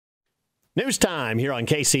News time here on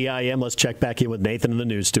KCIM. Let's check back in with Nathan in the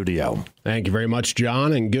news studio. Thank you very much,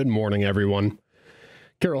 John, and good morning, everyone.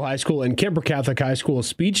 Carroll High School and Kemper Catholic High School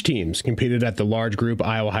speech teams competed at the large group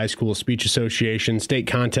Iowa High School Speech Association state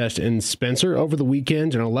contest in Spencer over the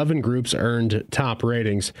weekend, and 11 groups earned top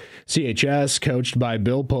ratings. CHS, coached by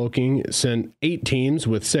Bill Polking, sent 8 teams,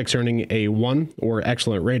 with 6 earning a 1 or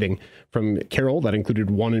excellent rating. From Carroll, that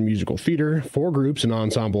included 1 in musical theater, 4 groups in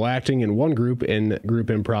ensemble acting, and 1 group in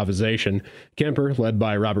group improvisation. Kemper, led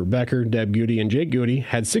by Robert Becker, Deb Goody, and Jake Goody,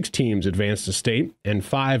 had 6 teams advance to state, and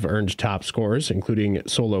 5 earned top scores, including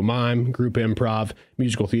solo mime, group improv,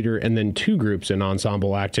 musical theater, and then 2 groups in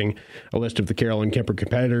ensemble acting. A list of the Carroll and Kemper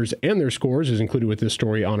competitors and their scores is included with this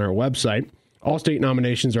story on our website. All-state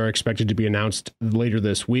nominations are expected to be announced later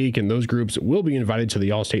this week, and those groups will be invited to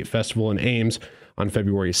the All-State Festival in Ames on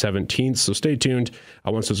February 17th, so stay tuned.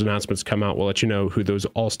 Once those announcements come out, we'll let you know who those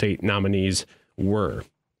All-State nominees were.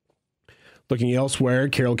 Looking elsewhere,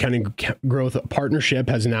 Carroll County Growth Partnership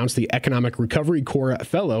has announced the Economic Recovery Corps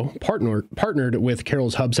Fellow partnered with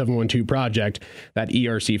Carroll's Hub 712 project. That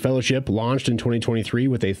ERC fellowship launched in 2023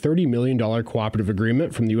 with a $30 million cooperative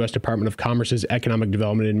agreement from the U.S. Department of Commerce's Economic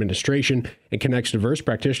Development Administration and connects diverse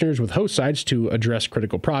practitioners with host sites to address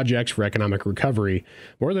critical projects for economic recovery.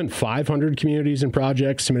 More than 500 communities and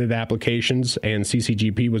projects submitted applications, and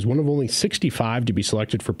CCGP was one of only 65 to be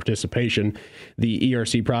selected for participation. The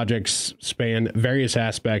ERC projects span various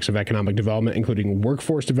aspects of economic development, including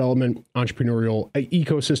workforce development, entrepreneurial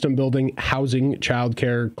ecosystem building, housing,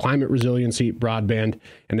 childcare, climate resiliency, broadband,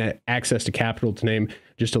 and access to capital, to name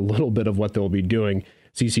just a little bit of what they'll be doing.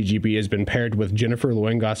 CCGP has been paired with Jennifer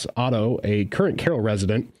Luengas Otto, a current Carroll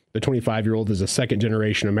resident. The 25-year-old is a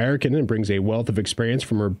second-generation American and brings a wealth of experience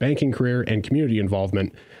from her banking career and community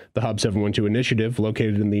involvement. The Hub 712 initiative,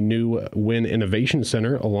 located in the new Wynn Innovation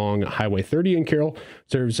Center along Highway 30 in Carroll,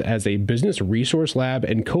 serves as a business resource lab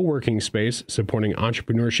and co-working space supporting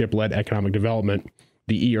entrepreneurship-led economic development.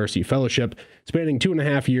 The ERC Fellowship, spanning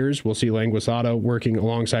 2.5 years, will see Languasato working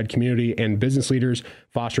alongside community and business leaders,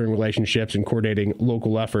 fostering relationships and coordinating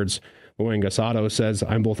local efforts. Languasato says,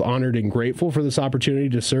 "I'm both honored and grateful for this opportunity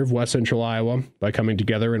to serve West Central Iowa. By coming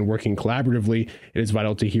together and working collaboratively, it is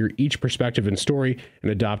vital to hear each perspective and story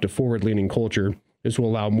and adopt a forward-leaning culture. This will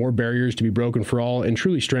allow more barriers to be broken for all and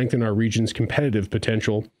truly strengthen our region's competitive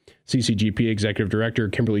potential." CCGP Executive Director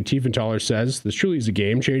Kimberly Tiefenthaler says, "This truly is a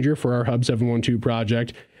game changer for our Hub 712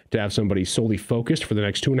 project. To have somebody solely focused for the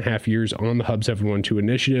next 2.5 years on the Hub 712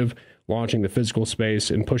 initiative, launching the physical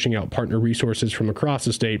space, and pushing out partner resources from across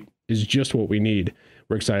the state is just what we need.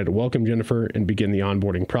 We're excited to welcome Jennifer and begin the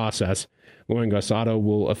onboarding process." Luengas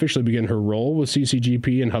will officially begin her role with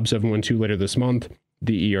CCGP and Hub 712 later this month.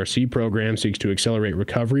 The ERC program seeks to accelerate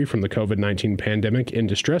recovery from the COVID-19 pandemic in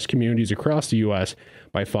distressed communities across the U.S.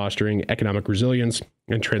 by fostering economic resilience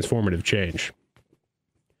and transformative change.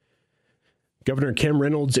 Governor Kim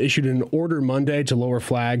Reynolds issued an order Monday to lower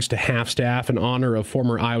flags to half-staff in honor of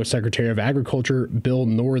former Iowa Secretary of Agriculture Bill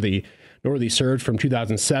Northey. Northey served from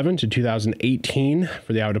 2007 to 2018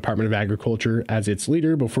 for the Iowa Department of Agriculture as its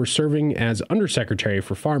leader before serving as Undersecretary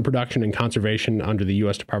for Farm Production and Conservation under the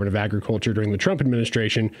U.S. Department of Agriculture during the Trump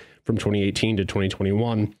administration from 2018 to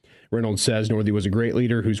 2021. Reynolds says Northey was a great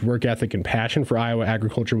leader whose work ethic and passion for Iowa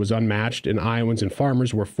agriculture was unmatched, and Iowans and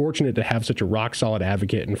farmers were fortunate to have such a rock-solid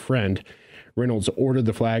advocate and friend. Reynolds ordered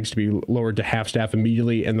the flags to be lowered to half-staff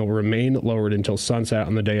immediately, and they'll remain lowered until sunset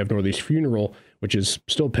on the day of Northey's funeral, which is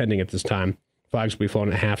still pending at this time. Flags will be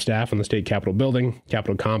flown at half-staff on the state capitol building,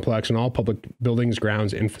 capitol complex, and all public buildings,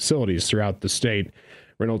 grounds, and facilities throughout the state.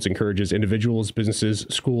 Reynolds encourages individuals, businesses,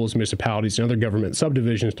 schools, municipalities, and other government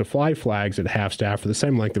subdivisions to fly flags at half-staff for the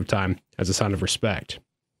same length of time as a sign of respect.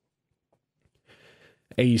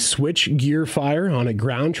 A switch gear fire on a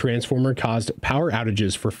ground transformer caused power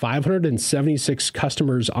outages for 576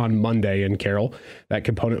 customers on Monday in Carroll. That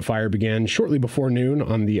component fire began shortly before noon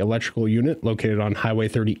on the electrical unit located on Highway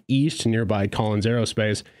 30 East nearby Collins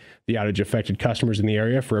Aerospace. The outage affected customers in the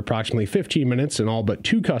area for approximately 15 minutes, and all but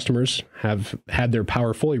 2 customers have had their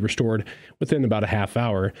power fully restored within about a half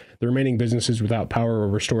hour. The remaining businesses without power were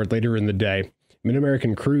restored later in the day.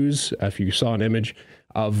 Mid-American crews, if you saw an image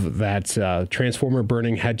of that transformer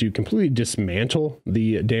burning, had to completely dismantle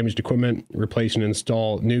the damaged equipment, replace and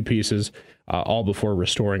install new pieces, all before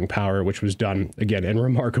restoring power, which was done, again, in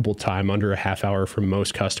remarkable time, under a half hour for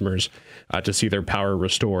most customers to see their power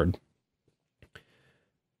restored.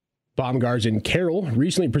 Bomb guards in Carroll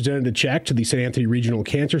recently presented a check to the St. Anthony Regional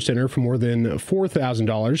Cancer Center for more than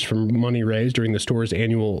 $4,000 from money raised during the store's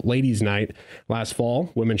annual Ladies' Night. Last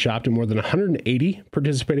fall, women shopped at more than 180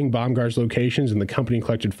 participating bomb guards locations, and the company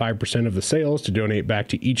collected 5% of the sales to donate back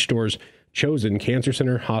to each store's chosen cancer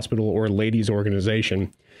center, hospital, or ladies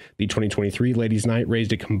organization. The 2023 Ladies Night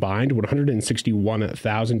raised a combined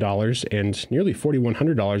 $161,000, and nearly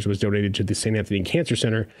 $4,100 was donated to the St. Anthony Cancer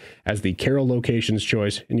Center as the Carroll location's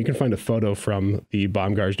choice. And you can find a photo from the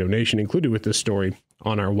Baumgars donation included with this story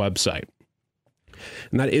on our website.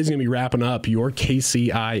 And that is going to be wrapping up your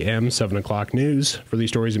KCIM 7 o'clock news. For these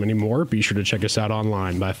stories and many more, be sure to check us out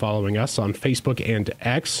online by following us on Facebook and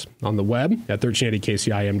X, on the web at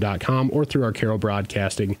 1380kcim.com, or through our Carroll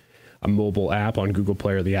Broadcasting, a mobile app on Google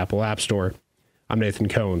Play or the Apple App Store. I'm Nathan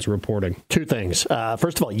Cohns reporting. Two things.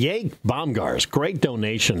 First of all, yay, Baumgars. Great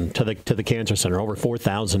donation to the Cancer Center. Over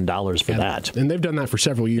 $4,000 for that. And they've done that for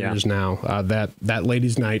several years now. That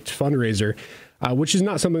Ladies Night fundraiser, which is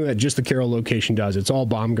not something that just the Carroll location does. It's all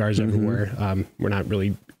Baumgars everywhere. We're not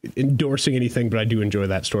really endorsing anything, but I do enjoy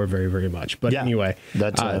that store very, very much. But anyway,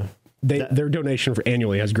 their donation for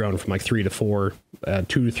annually has grown from like $2 to $3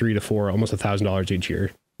 to $4, almost $1,000 each year.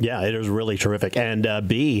 Yeah, it was really terrific. And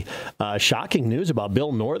shocking news about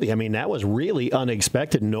Bill Northey. I mean, that was really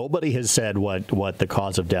unexpected. Nobody has said what the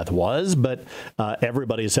cause of death was, but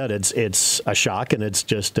everybody has said it's a shock, and it's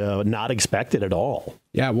just not expected at all.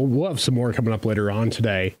 Yeah, well, we'll have some more coming up later on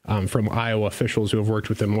today from Iowa officials who have worked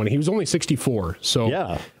with him when he was only 64.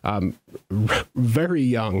 So very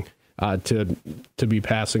young to be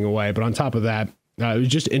passing away. But on top of that, it was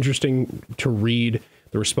just interesting to read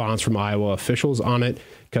the response from Iowa officials on it,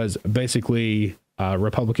 because basically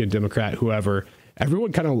Republican, Democrat, whoever,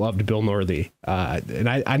 everyone kind of loved Bill Northey. And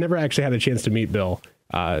I never actually had a chance to meet Bill.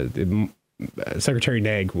 Secretary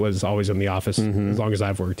Nag was always in the office as long as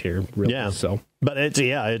I've worked here. Really. Yeah. So, but it's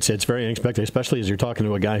very unexpected, especially as you're talking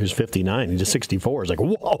to a guy who's 59. He's just 64. It's like,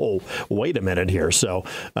 whoa, wait a minute here. So,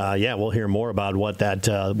 we'll hear more about what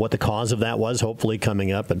the cause of that was, hopefully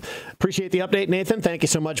coming up. And appreciate the update, Nathan. Thank you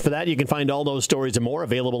so much for that. You can find all those stories and more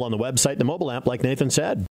available on the website, the mobile app, like Nathan said.